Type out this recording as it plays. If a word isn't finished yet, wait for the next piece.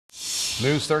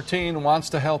News 13 wants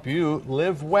to help you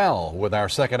live well with our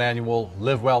second annual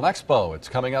LiveWell Expo. It's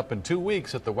coming up in 2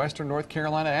 weeks at the Western North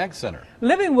Carolina Ag Center.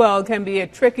 Living well can be a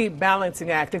tricky balancing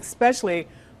act, especially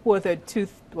with a 2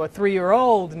 or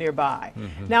 3-year-old nearby.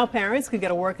 Now parents can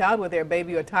get a workout with their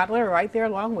baby or toddler right there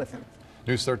along with them.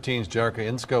 News 13's Jerrika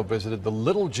Insco visited the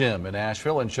Little Gym in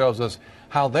Asheville and shows us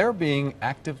how they're being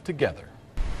active together.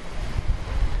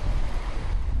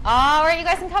 All right, you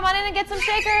guys can come on in and get some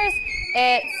shakers.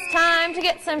 It's time to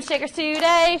get some shakers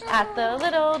today at the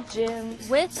Little Gym.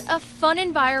 With a fun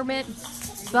environment,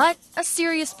 but a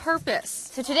serious purpose.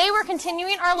 So today we're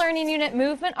continuing our learning unit,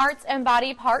 movement, arts, and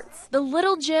body parts. The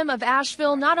Little Gym of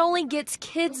Asheville not only gets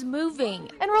kids moving,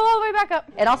 And roll all the way back up.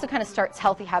 It also kind of starts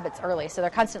healthy habits early, so they're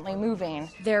constantly moving.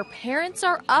 their parents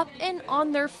are up and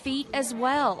on their feet as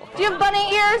well. Do you have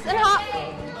bunny ears and hop?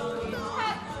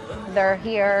 They're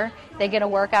here, they get a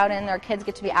workout in, their kids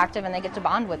get to be active, and they get to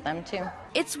bond with them too.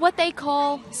 It's what they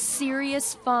call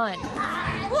serious fun.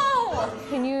 Whoa!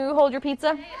 Can you hold your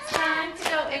pizza? It's time to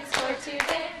go explore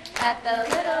today at the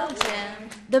Little Gym.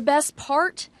 The best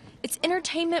part? It's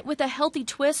entertainment with a healthy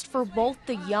twist for both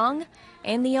the young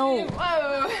and the old.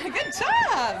 Whoa, good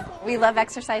job. We love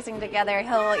exercising together.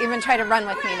 He'll even try to run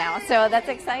with me now, so that's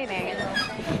exciting.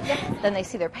 Then they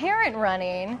see their parent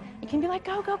running. You can be like,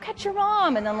 go catch your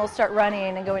mom. And then they'll start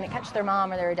running and going to catch their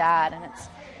mom or their dad. And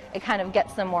it kind of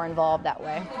gets them more involved that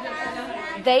way.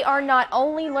 They are not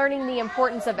only learning the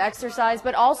importance of exercise,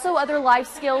 but also other life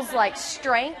skills like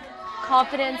strength,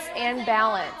 confidence, and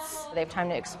balance. They have time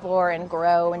to explore and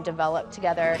grow and develop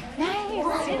together.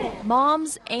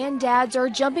 Moms and dads are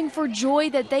jumping for joy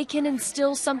that they can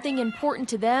instill something important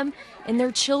to them and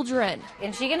their children,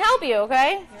 And she can help you,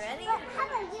 okay? You ready?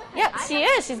 Yep, she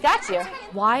is. She's got you.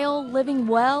 while living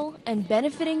well and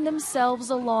benefiting themselves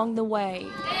along the way.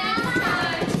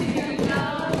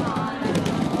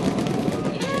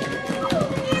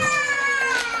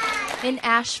 In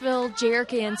Asheville,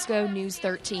 Jerrika Insco, News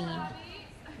 13.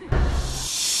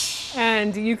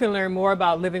 And you can learn more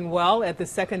about living well at the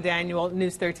second annual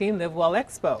News 13 Live Well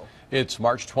Expo. It's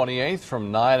March 28th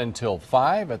from 9 until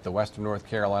 5 at the Western North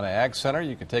Carolina Ag Center.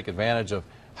 You can take advantage of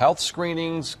health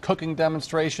screenings, cooking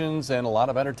demonstrations, and a lot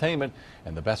of entertainment.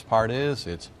 And the best part is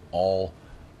it's all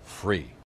free.